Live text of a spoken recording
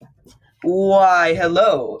Why,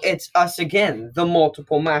 hello, it's us again, the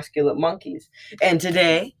multiple masculine monkeys. And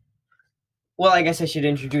today, well, I guess I should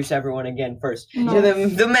introduce everyone again first. No. So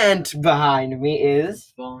the man behind me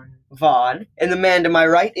is Vaughn, and the man to my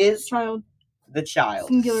right is Child. the child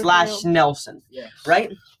Singular slash child. Nelson, Yeah.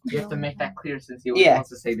 right? You have to make that clear since he Yeah. wants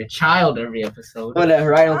to say the child every episode.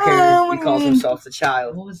 Whatever, I don't care if he calls himself the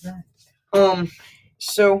child. What was that?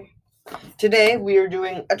 So today we are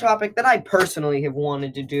doing a topic that I personally have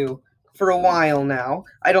wanted to do for a while now.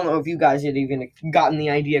 I don't know if you guys had even gotten the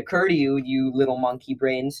idea occur to you, you little monkey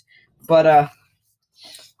brains, but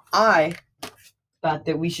I thought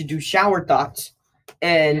that we should do shower thoughts.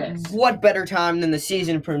 And Yes. what better time than the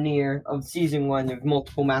season premiere of season 1 of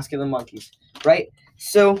Multiple Masculine Monkeys, right?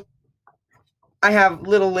 So I have a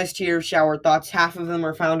little list here of shower thoughts. Half of them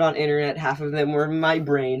are found on internet, half of them were in my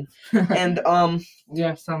brain. And You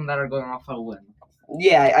have some that are going off a whim.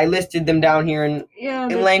 yeah, I listed them down here in Yeah.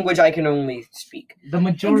 language I can only speak. The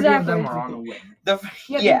majority of them Exactly. are on a whim.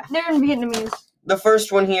 Yeah, They're in Vietnamese. the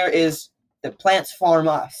first one here is the plants farm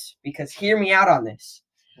us. Because hear me out on this.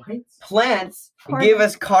 What? Plants Carbon. give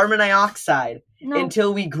us carbon dioxide No.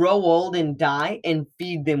 until we grow old and die and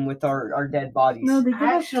feed them with our dead bodies. No, they give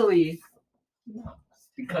us. Actually, no.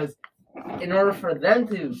 Because in order for them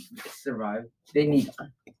to survive, they need us.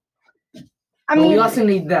 I But we mean, also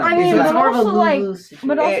need them. I mean, So it's but more of a also, like- lose-lose situation.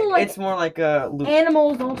 but also, like, It's more like a loop.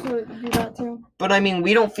 animals also do that too. But I mean,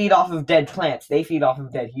 we don't feed off of dead plants. They feed off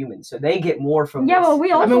of dead humans. So they get more from Yeah, this. but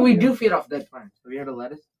we I also. mean, we do feed off dead plants. Have you heard of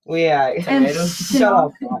lettuce? Well, yeah. And Tomatoes? Shut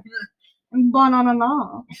up. Banana.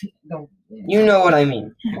 No. You know what I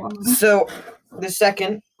mean. So the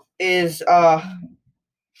second is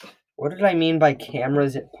what did I mean by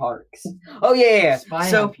cameras at parks? Oh yeah. Spying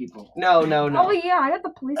So on people. no. Oh yeah, I got the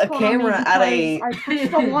police A call on me camera at a- because I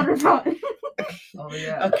touched the water fountain. Oh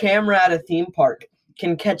yeah. A camera at a theme park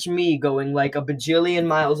can catch me going like a bajillion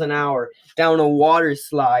miles an hour down a water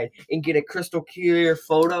slide and get a crystal clear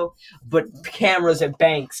photo, but cameras at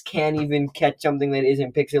banks can't even catch something that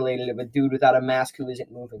isn't pixelated of a dude without a mask who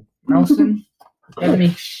isn't moving. Nelson, do you have any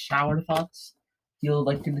shower thoughts you'd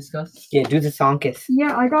like to discuss? Yeah, do the sonkus.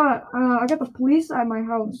 Yeah, I got the police at my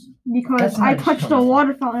house because That's I not touched a showing.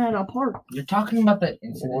 water fountain at a park. You're talking about the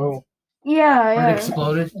incident Whoa. Yeah, when it yeah.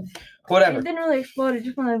 exploded. Whatever. It didn't really explode. It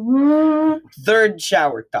just went like. Third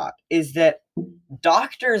shower thought is that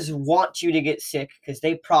doctors want you to get sick because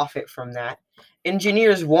they profit from that.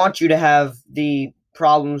 Engineers want you to have the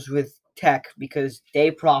problems with tech because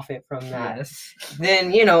they profit from that. Yes.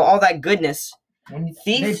 Then, all that goodness. When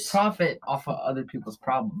Thieves- they profit off of other people's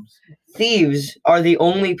problems. Thieves are the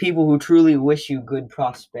only people who truly wish you good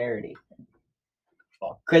prosperity.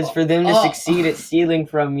 Because for them to Oh. succeed at stealing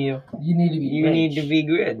from you, You need to be you rich. need to be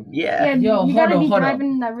good. Yeah, Yeah. Yo, you gotta hold be on, hold on.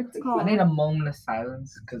 driving that Ritz car. I need a moment of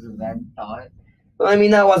silence because of that thought. Well, I mean,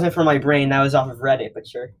 that wasn't from my brain. That was off of Reddit, but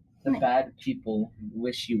sure. The bad people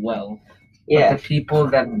wish you well. Yeah. But the people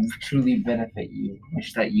that truly benefit you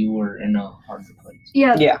wish that you were in a harder place.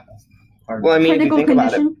 Yeah. Yeah. Harder. Well, I mean, if you Critical think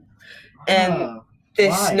about it. condition. And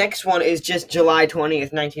this why? next one is just July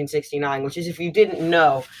 20th, 1969, which is, if you didn't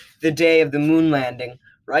know, the day of the moon landing,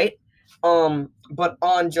 right? But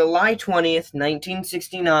on July 20th,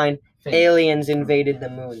 1969, Fake. aliens invaded the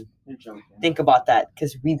moon. You're joking. Think about that,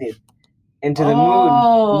 because we did. And to the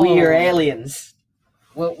Oh. moon, we are aliens.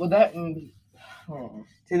 What would that mean? Oh.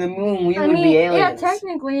 To the moon, we I would mean, be yeah, aliens.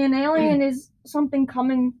 technically, an alien is something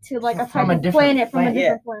coming to like a From type a of different planet from a planet.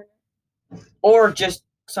 different planet. Or just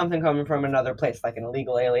something coming from another place, like an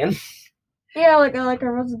illegal alien. Yeah, like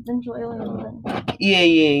a residential alien. Thing.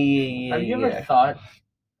 Yeah. Have you ever thought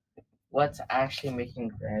what's actually making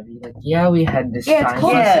gravity? Like, yeah, we had this Yeah, it's science.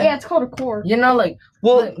 called Yeah. it's called a core. You know, like,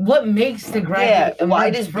 Well, what makes the yeah. gravity Why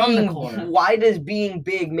emerge does from the being core? why does being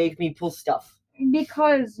big make me pull stuff?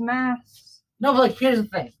 Because mass. No, but like, here's the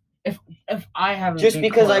thing. If I have a Just big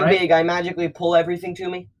because core, I'm right? big, I magically pull everything to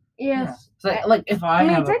me? Yeah. Yes. So, like, if I I mean,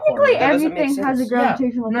 have a core, technically, That doesn't make everything has a sense.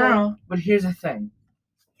 gravitational pull. no, but here's the thing.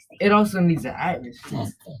 It also needs an atmosphere,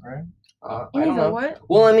 right? I You don't know know. what?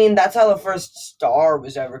 Well, I mean, that's how the first star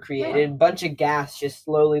was ever created. A bunch of gas just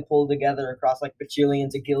slowly pulled together across like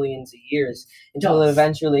bajillions of gillions of years until it Dust.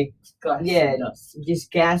 eventually, Gas yeah, and dust.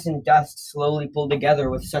 just gas and dust slowly pulled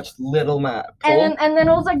together with such little pull. And then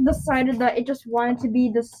it was like decided that it just wanted to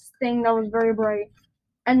be this thing that was very bright,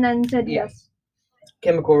 and then said Yeah. yes.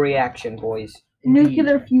 Chemical reaction, boys.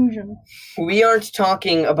 Nuclear fusion. We aren't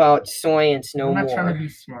talking about science no I'm not more. trying to be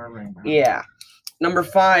smart right now. Yeah. Number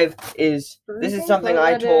 5 is, this is something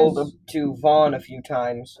I told to Vaughn a few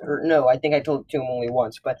times. Or no, I think I told it to him only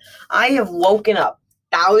once. But I have woken up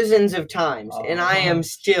thousands of times, and I am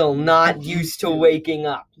still not used to waking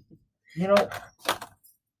up. You know,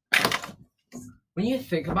 when you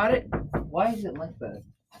think about it, why is it like that?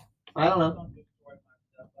 I don't know.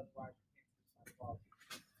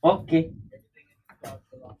 Okay.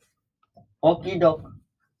 Okay, doc.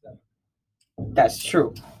 That's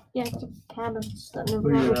true. Yeah, it's the cabins that never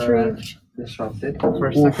We got are retrieved. disrupted for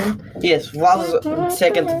a Oof. second. Yes,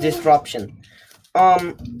 second disruption.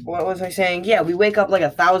 What was I saying? Yeah, we wake up like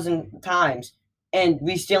 1,000 times, and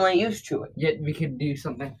we still ain't used to it. Yet we could do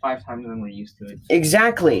something 5 times when we're used to it.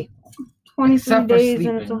 Exactly. 23 Except for days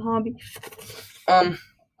and it's a sleeping. hobby.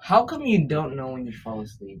 How come you don't know when you fall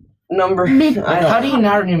asleep? Number. Me- I don't How do you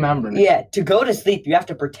not remember? Yeah, to go to sleep, you have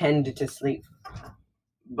to pretend to sleep.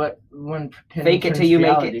 But when pretending Fake it till turns you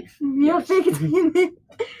make reality, it. Yeah, fake it till you make it.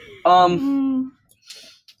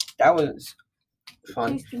 That was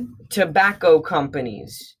fun. Tasty. Tobacco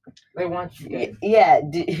companies. they want you dead. Yeah,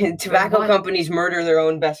 tobacco What? companies murder their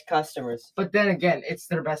own best customers. But then again, it's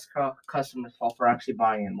their best customer's fault for actually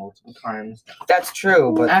buying it multiple times That's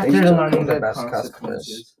true, but after they still learning kill their the best customers.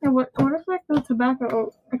 consequences. Yeah, what if like the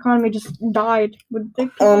tobacco economy just died? Would they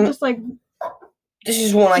people Um, just like This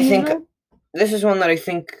is one I think. season? This is one that I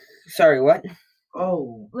think. Sorry, what?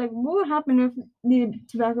 Oh, Like what would happen if the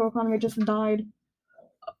tobacco economy just died?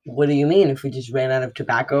 What do you mean if we just ran out of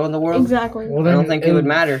tobacco in the world? Exactly. well, I don't then think it would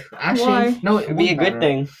matter. Actually, Why? no, it It'd be a would good matter.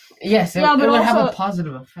 thing. Yes, it, Yeah, it but would have a also-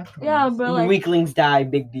 positive effect. On Yeah, us. but like Weaklings die,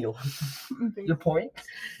 big deal. Your point?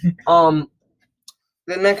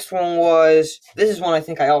 The next one was. This is one I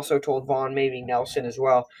think I also told Vaughn, maybe Nelson as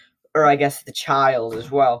well, or I guess the child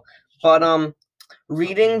as well. But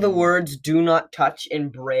reading the words "do not touch" in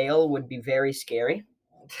Braille would be very scary.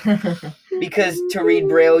 Because to read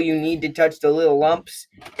Braille, you need to touch the little lumps,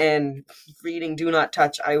 and reading "do not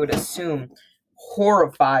touch," I would assume,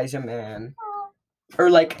 horrifies a man. Or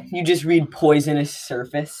like you just read "poisonous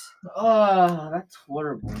surface." Oh, that's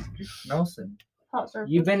horrible. Nelson, hot surf.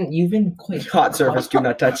 you've been quite Hot surface, do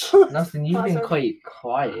not touch. Nelson, you've Hot been surf. quite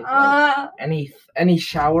quiet. Like, any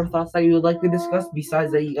shower thoughts that you would like to discuss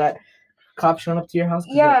besides that you got cops showing up to your house?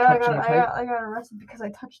 'Cause Yeah, you're I touching got, the I pipe? got I got arrested because I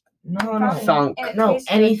touched No, no, Thunk. and it no.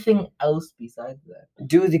 tasted Anything else besides that?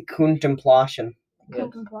 Do the contemplation. Yes.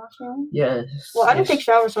 contemplation. Yes. Well, I didn't yes. take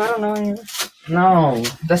showers, so I don't know any of this. No,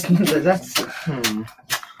 that's.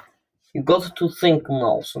 You got to think,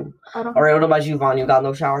 Nelson. I don't. Alright, what about you, Vaughn? You got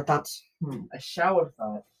no shower thoughts? A shower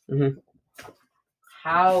thought. Mhm.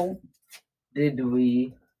 How did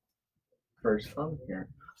we first come here?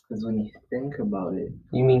 Because when you think about it,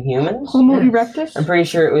 You mean humans? Homo Yes. erectus. I'm pretty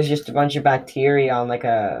sure it was just a bunch of bacteria on like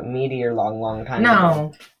a meteor long time ago.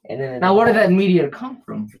 no. And then Now, where did that meteor come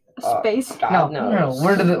from? Space. God No. knows.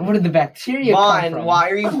 Where did the bacteria come Vaughn, from? why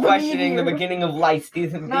are you questioning the Meteor. beginning of life,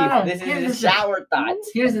 Stephen? No, This here's is a the thing. shower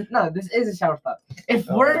thoughts. This is a shower thought. If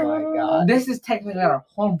Oh we're my God. this is technically our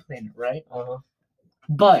home planet, right? Uh-huh.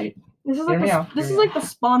 But This is Hear like me the, out, this hear is me like the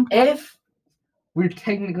spawn. point. if we're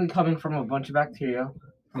technically coming from a bunch of bacteria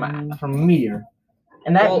Mhm. from a meteor,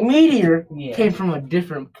 and that Well, meteor Yeah. came from a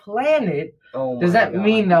different planet, Oh does my that God.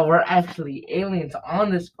 mean that we're actually aliens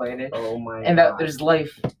on this planet, Oh my and God. that there's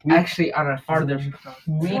life actually on a farther?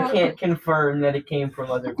 We can't confirm that it came from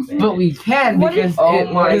other planets. But we can What because if- Oh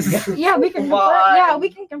it my was God. Yeah, we can confirm. Why? Yeah, we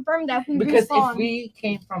can confirm that if we because respawn. if we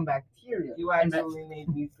came from bacteria, You and that- actually made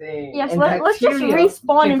me think. Yes, and let's just bacteria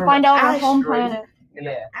respawn came and from find out our home asteroids. planet. and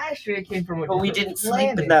the asteroid came from a But we different didn't sleep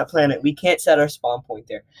planet. in that planet. We can't set our spawn point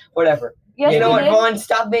there. Whatever. Yes, you know we what, did. Vaughn?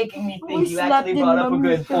 Stop making me We think. You slept actually in brought up a the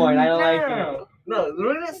good point. I don't No, like no, it. no,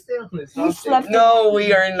 we're gonna stay on this. We topic. slept in- No,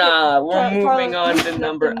 we are not. We're Car- moving Carlos, on we to slept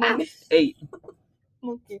number in the- 8.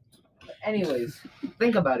 Okay. Anyways,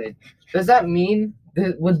 think about it. Does that mean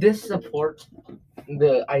would this support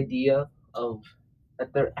the idea of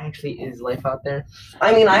that there actually is life out there?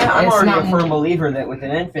 I mean, I'm It's already not a firm believer that with an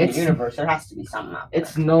infinite It's- universe, there has to be something out there.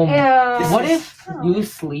 It's no. Yeah. What if Oh. you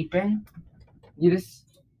sleeping,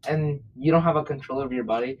 and you don't have a control over your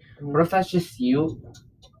body? What if that's just you,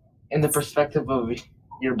 in the perspective of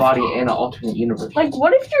your body in an alternate universe? Like,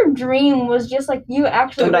 what if your dream was just like you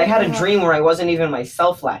actually? Dude, I had a waking up? dream where I wasn't even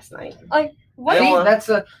myself last night. What I don't if? wanna- That's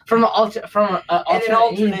from an In an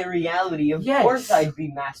alternate reality, of Yes. course I'd be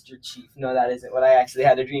Master Chief. No, that isn't what I actually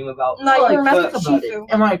had a dream about. No, you're Like, Master think about it.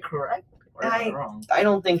 Chifu. Am I correct or am I I- wrong? I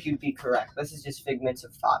don't think you'd be correct. This is just figments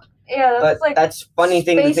of thought. Yeah, But that's like that's funny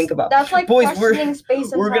thing to space- think about. That's like Boys, questioning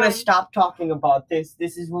space and We're time. gonna stop talking about this.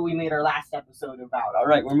 This is what we made our last episode about. All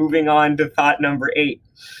right, we're moving on to thought number 8,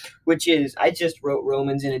 which is I just wrote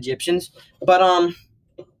Romans and Egyptians, but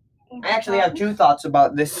I actually have 2 thoughts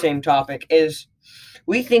about this same topic. Is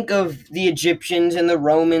we think of the Egyptians and the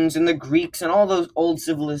Romans and the Greeks and all those old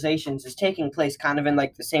civilizations as taking place kind of in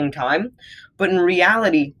like the same time, but in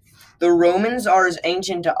reality, the Romans are as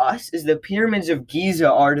ancient to us as the pyramids of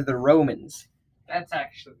Giza are to the Romans. That's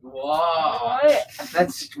actually whoa. What?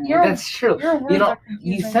 That's You're- that's true. Your words You know, are you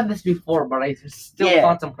confusing. said this before, but I'm still Yeah.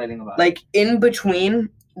 contemplating about it. Like in between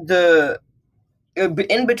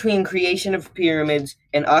creation of pyramids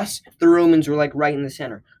and us, the Romans were like right in the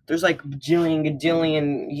center. There's like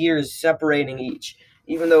gajillion years separating each,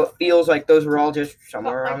 even though it feels like those were all just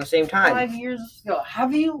somewhere around the same time. 5 years. Yo,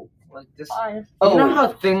 have you like this? 5. You know Oh, how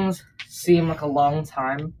things seem like a long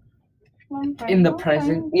time in the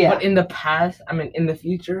present, Yeah. but in the past, I mean, in the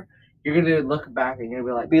future, you're gonna look back and you're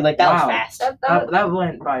gonna be like that was wow, fast. That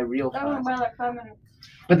went by real That went fast. by like 5 minutes.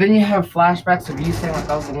 But then you have flashbacks of you saying like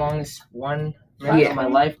that was the longest 1 minute Yeah. of my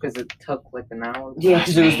life because it took like an hour. Yeah,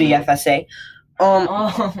 because it was the FSA.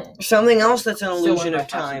 Oh, Something else that's an Still illusion went of by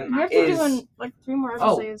faster time than We have to is do like 3 more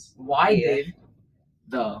Oh. essays. why Yeah. did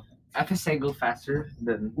the FSA go faster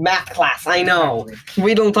than? math class. I know.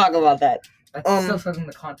 We don't talk about that. That's still something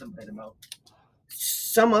to contemplate about.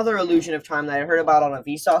 Some other illusion of time that I heard about on a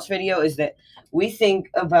Vsauce video is that we think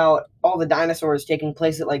about all the dinosaurs taking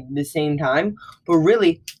place at like the same time, but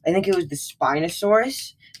really, I think it was the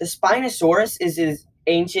Spinosaurus. The Spinosaurus is as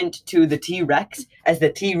ancient to the T-Rex as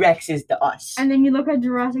the T-Rex is to us. And then you look at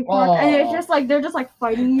Jurassic Park, and it's Oh. just like they're just like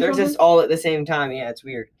fighting each They're other. just all at the same time. Yeah, it's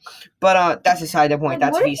weird. But that's aside the point. Like,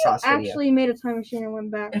 That's what if you Vsauce video. actually made a time machine and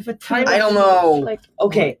went back? If a time I don't know. Like,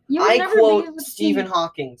 Okay, You would I never be quote able to Stephen see-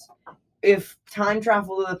 Hawking. If time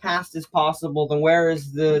travel to the past is possible, then where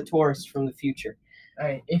is the tourist from the future?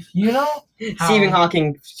 Alright, if you know, how- Stephen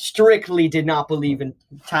Hawking strictly did not believe in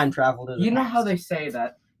time travel to the you know past. how they say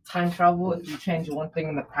that time travel, if you change one thing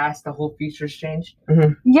in the past, the whole future's changed.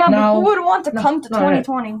 yeah, No. but who would want to No, come to no,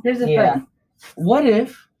 2020? Here's the Yeah. thing. What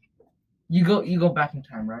if you go back in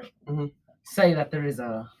time, right? Mhm. Say that there is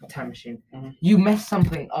a time machine. Mhm. You mess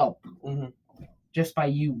something up Mhm. just by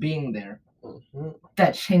you being there. Mhm.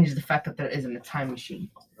 That changes the fact that there isn't a time machine,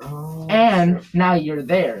 Oh, and sure. now you're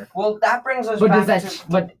there. Well, that brings us But back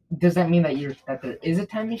does that mean that there is a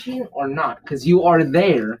time machine or not? Because you are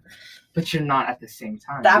there, but you're not at the same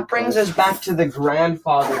time. That brings because- us back to the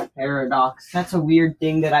grandfather paradox. That's a weird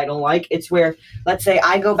thing that I don't like. It's where, let's say,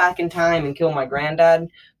 I go back in time and kill my granddad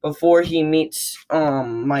before he meets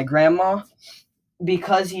my grandma.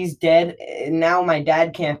 Because he's dead, now my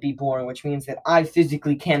dad can't be born, which means that I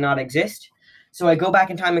physically cannot exist. So I go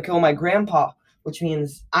back in time and kill my grandpa, which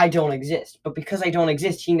means I don't exist. But because I don't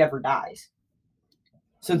exist, he never dies.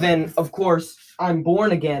 So then, of course, I'm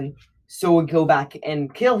born again, so I go back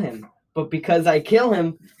and kill him. But because I kill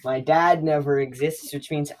him, my dad never exists,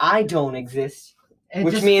 which means I don't exist. It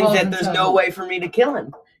Which just means falls that there's into- no way for me to kill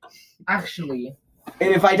him. Actually,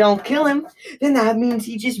 And if I don't kill him, then that means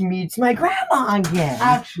he just meets my grandma again.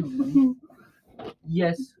 actually,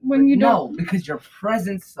 yes. When you no, because your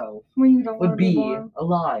present self When you don't would want to be be born.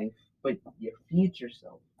 alive, but your future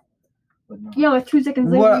self would not. Yeah, like 2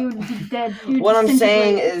 seconds later, What- you would be dead. You would What I'm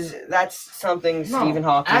saying disintegrate. is that's something No, Stephen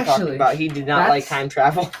Hawking talked actually, about. He did not like that's- time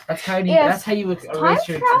travel. That's how you. Yes, That's how you erase time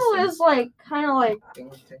your travel existence. is like kind of like.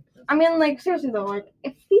 I mean, like seriously though, like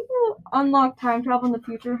if people unlock time travel in the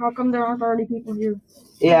future, how come there aren't already people here?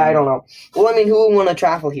 Yeah, I don't know. Well, I mean, who would want to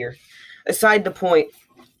travel here? Aside the point,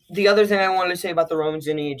 the other thing I wanted to say about the Romans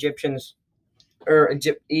and the Egyptians, or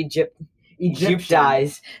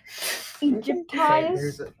Egyptize.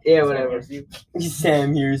 Egyptize. Yeah, whatever.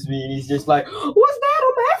 Sam hears me and he's just like, "What's that?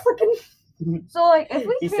 I'm African." So like, if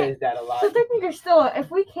we He can't, says that a lot. so technically still, if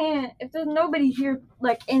we can't, if there's nobody here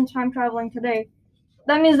like in time traveling today,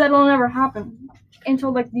 that means that'll never happen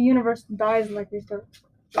until like the universe dies and like we start.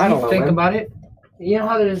 I don't know. Think man. about it. You know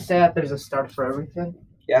how they say that there's a start for everything?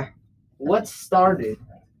 Yeah. What started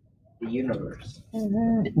the universe?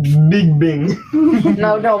 Big Bang.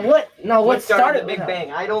 What started the Big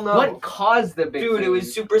Bang? I don't know. What caused the Big Dude, Bang? it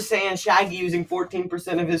was Super Saiyan Shaggy using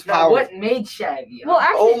 14% of his No, power. what made Shaggy? Well,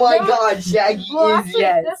 actually, Oh my there was- God, Shaggy Well, is actually,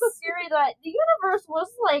 yes. there's a theory that the universe was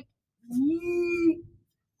like,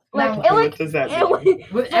 like No, it like what does that it, mean?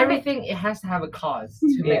 like, With everything, it has to have a cause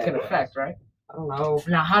to make an Yeah. effect, right? I don't know.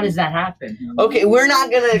 Now, how does that happen? Okay, we're not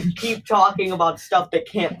gonna keep talking about stuff that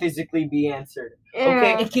can't physically be answered. Okay.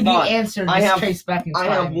 yeah. It can Fine. be answered I just have- traced back in I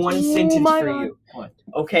time. have one Oh sentence my for God. you. What?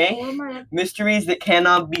 Okay? Oh my- Mysteries that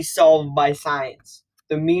cannot be solved by science.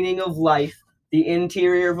 The meaning of life, the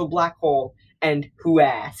interior of a black hole, and who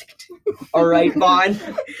asked. All right, Vaughn.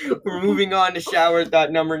 We're moving on to shower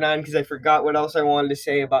thought number 9 because I forgot what else I wanted to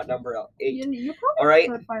say about number 8. You probably All right.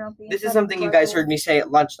 could find out the This is inside of something the you black guys hole. heard me say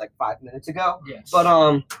at lunch like 5 minutes ago. Yes. But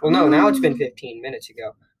well no, now it's been 15 minutes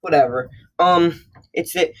ago. Whatever.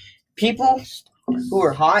 It's that people who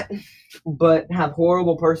are hot but have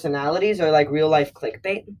horrible personalities are like real life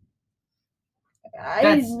clickbait.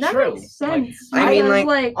 That's that true. makes sense. I mean, because,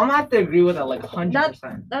 like, I'm gonna have to agree with that like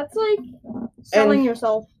 100%. that's like selling And-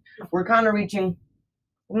 yourself. We're kind of reaching.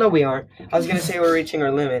 No, we aren't. I was gonna say we're reaching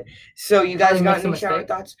our limit. So you guys Probably got makes a any shower mistake.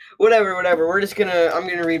 thoughts? Whatever. We're just gonna. I'm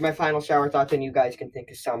gonna read my final shower thoughts, and you guys can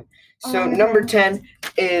think of some. So Okay. number 10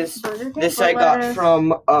 is Burger King this for I got lettuce.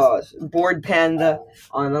 from Board Panda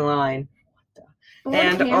on the line, Board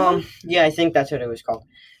and Panda? yeah, I think that's what it was called,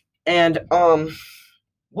 and What?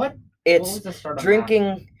 What it's was the start of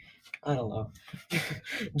drinking. I don't know.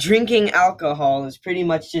 Drinking alcohol is pretty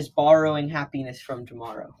much just borrowing happiness from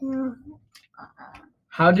tomorrow. Yeah.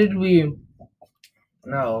 How did we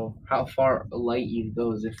know how far a light year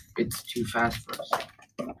goes if it's too fast for us?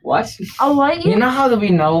 What? A light You year? know how do we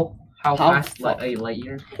know how How fast fa- a light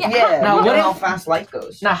year? Yeah. Now, we what know how if- fast light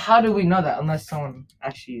goes. Now, how do we know that unless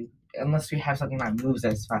we have something that moves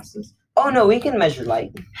as fast as Oh no, we can measure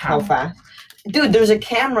light. How fast? Dude, there's a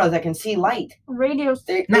camera that can see light. Radio.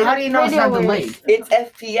 Now, how do you know it's not radio delayed? waves. Its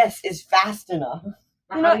FPS is fast enough.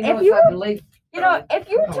 You know, How do if it's you not were- delayed? You know, if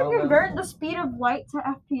you were to Hello, convert the speed of light to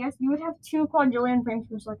FPS, you would have 2 quadrillion frames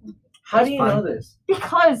per second. How do you fun. know this?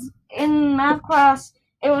 Because in math class,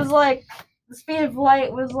 it was like the speed of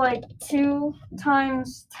light was like 2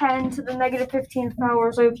 times 10 to the negative 15th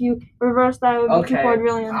power. So if you reverse that, it would be 2 Okay.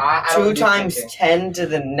 quadrillion. I 2 don't do times thinking. 10 to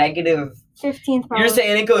the negative. 15th power. You're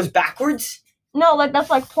saying it goes backwards? No, like that's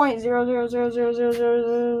like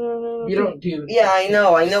 0.000000000. You don't do. Yeah, I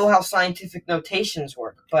know how scientific notations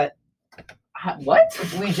work, but What?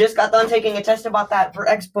 we just got done taking a test about that for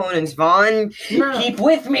exponents, Vaughn. No. Keep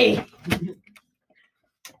with me.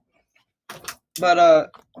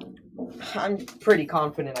 But I'm pretty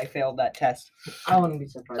confident I failed that test. I wouldn't be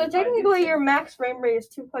surprised. So if I did. technically, your max frame rate is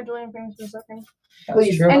 2 quadrillion frames per second.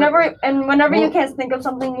 Please, And whenever you Well- can't think of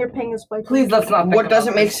something, your ping is spiking. please let's not. think What about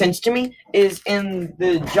doesn't make this. sense to me is in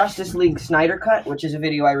the Justice League Snyder Cut, which is a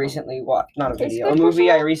video I recently watched. Not a Okay, video, a skip movie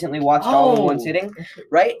I this recently watched all in one Oh. sitting.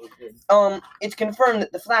 right? It's confirmed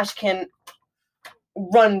that the Flash can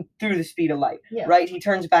run through the speed of light. Yeah. Right? He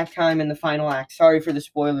turns back time in the final act. Sorry for the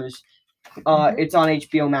spoilers. It's on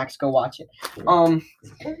HBO Max. Go watch it.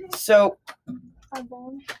 So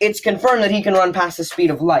it's confirmed that he can run past the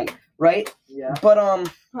speed of light, right? Yeah. But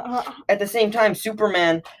at the same time,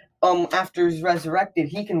 Superman, after he's resurrected,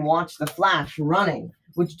 he can watch the Flash running,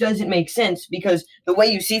 which doesn't make sense because the way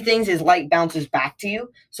you see things is light bounces back to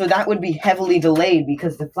you. So that would be heavily delayed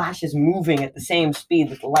because the Flash is moving at the same speed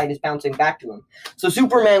that the light is bouncing back to him. So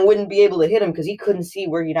Superman wouldn't be able to hit him because he couldn't see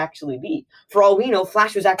where he'd actually be. For all we know,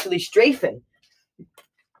 Flash was actually strafing.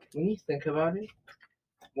 When you think about it,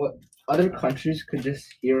 what other countries could just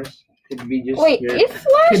hear us? Could be just Wait, hear, if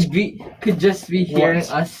Flash, could just be hearing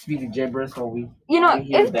What? us speak gibberish while we you know, we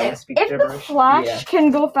hear if them speak if the gibberish. Flash Yeah.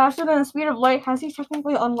 can go faster than the speed of light, has he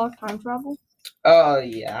technically unlocked time travel?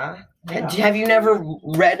 Yeah. Have you never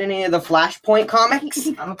read any of the Flashpoint comics?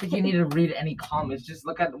 I don't think you need to read any comments. Just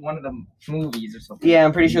look at one of the movies or something. Yeah,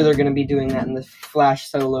 I'm pretty sure they're going to be doing that in the Flash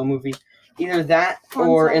solo movie. Either that Han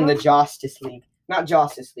or in the Solo? Justice League. Not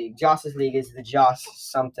Justice League. Justice League is the Joss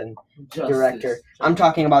something director. I'm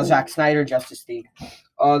talking about Zack Snyder Justice League.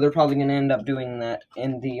 They're probably going to end up doing that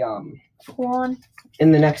in the One.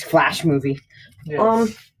 in the next Flash movie.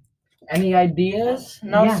 Yes. Any ideas?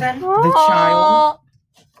 No, Yeah. Sen? The child.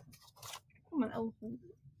 I'm an elephant.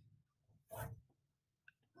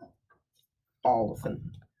 All of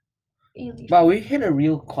them. Alien. Wow, we hit a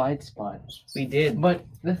real quiet spot. We did. But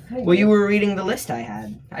the thing Well, you is, were reading the list I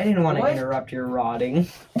had. I didn't want to What? interrupt your rotting.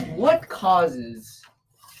 what causes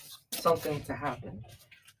something to happen?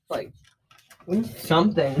 Like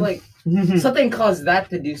Something. like something caused that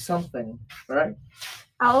to do something, right?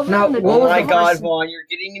 Elephant Now, in the what Oh was my the God, first- Vaughn, you're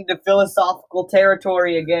getting into philosophical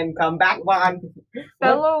territory again. Come back, Vaughn.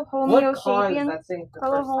 fellow Homo What caused sapiens. that thing the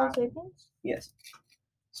Fellow first Homo time? sapiens. Yes.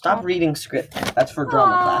 Stop reading script. That's for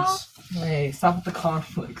drama Aw. class. Hey, stop with the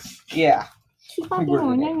conflicts. Yeah, Keep on Word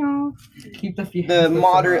going, it. you know. Keep the few. the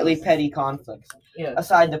moderately petty conflicts. Yeah.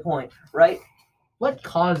 Aside the point, right? What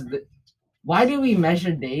caused it? Why do we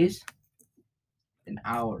measure days in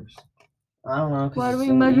hours? I don't know. 'cause Why do it's we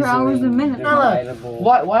so measure hours easily and minutes? dividable.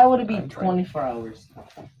 Why would it be Time frame. 24 hours? I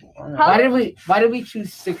don't know. How- Why did we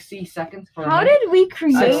choose 60 seconds for How a minute? did we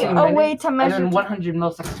create 60 a minutes, way to and measure then time? 100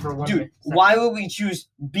 milliseconds for one Dude, minute? why would we choose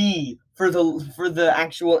B for the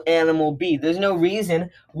actual animal bee? There's no reason.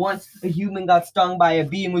 Once a human got stung by a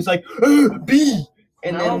bee and was like, bee!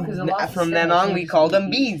 And No, 'cause a lot then of from then similar on, we things called to them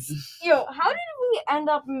bees. bees. Yo, how did we end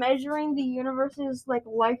up measuring the universe's like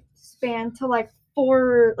lifespan to like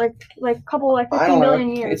couple like I 50 don't know.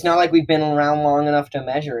 million years? It's not like we've been around long enough to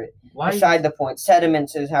measure it. Why? Beside the point,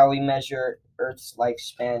 sediments is how we measure Earth's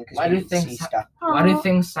lifespan because Why we do can things see ha- stuff. Why do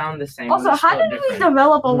things sound the same? Also, but how still did we different?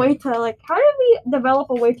 develop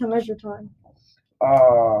a way to measure time?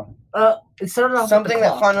 It started off with Something the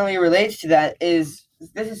that clock. funnily relates to that is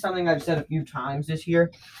this is something I've said a few times this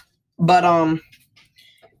year, but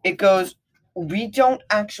it goes. We don't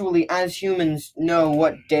actually, as humans, know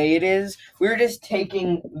what day it is. We're just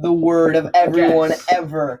taking the word of everyone Guess.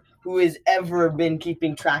 ever who has ever been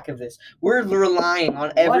keeping track of this. We're relying on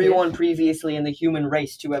What everyone previously in the human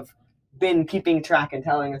race to have been keeping track and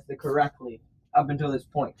telling us the correctly up until this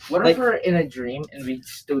point. What like- if we're in a dream and we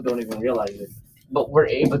still don't even realize it, but we're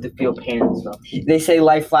able to feel pain and stuff? They say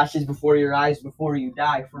life flashes before your eyes before you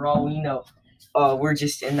die. For all we know, we're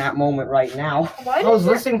just in that moment right now. Why I was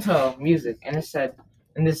did listening to music and it said,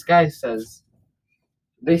 and this guy says,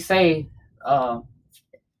 they say, the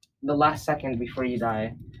last second before you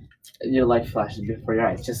die, your life flashes before your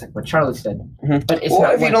eyes, just like what Charlie said. Mhm. But it's Well,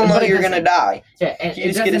 not. if you don't know you're gonna die, yeah, and you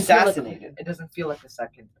it just get doesn't feel like- assassinated. it doesn't feel like a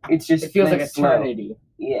second. It's just It feels like nice, slow. eternity.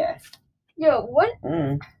 Yeah. Yo, what?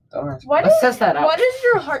 Don't ask. Why It does says that out. why does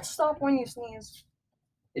your heart stop when you sneeze?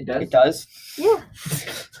 It does. It does. Yeah.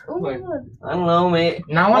 Oh my Wait. god. I don't know, mate.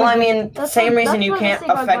 Now Well, I I'm mean, That's same what- reason that's you what they can't say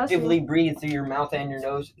about effectively breathe through your mouth and your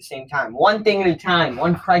nose at the same time. One thing at a time.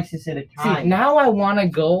 One crisis at a see, time. now I want to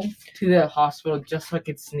go to the hospital just so I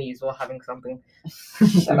could sneeze while having something.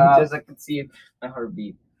 Shut up. Just so I could see my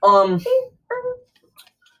heartbeat.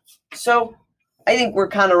 So, I think we're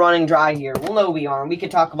kind of running dry here. We'll know we are. We could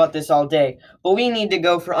talk about this all day, but we need to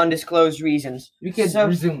go for undisclosed reasons. We could So-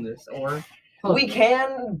 resume this, or We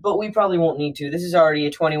can, but we probably won't need to. This is already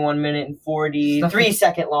a 21-minute and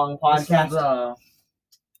 43-second long This is, podcast.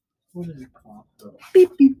 what is it called?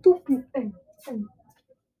 Beep beep boop boop.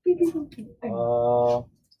 Beep, beep, boop, boop.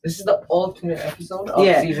 This is the ultimate episode of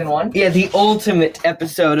Yeah. season 1. Yeah, the ultimate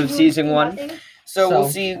episode of season 1. Nothing. So we'll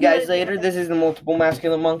So- see you guys later. This is the Multiple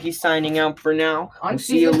Masculine Monkey signing out for now. On We'll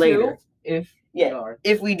see you season later. 2, if Yeah. we are.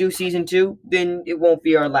 If we do season 2, then it won't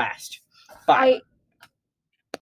be our last. Bye. I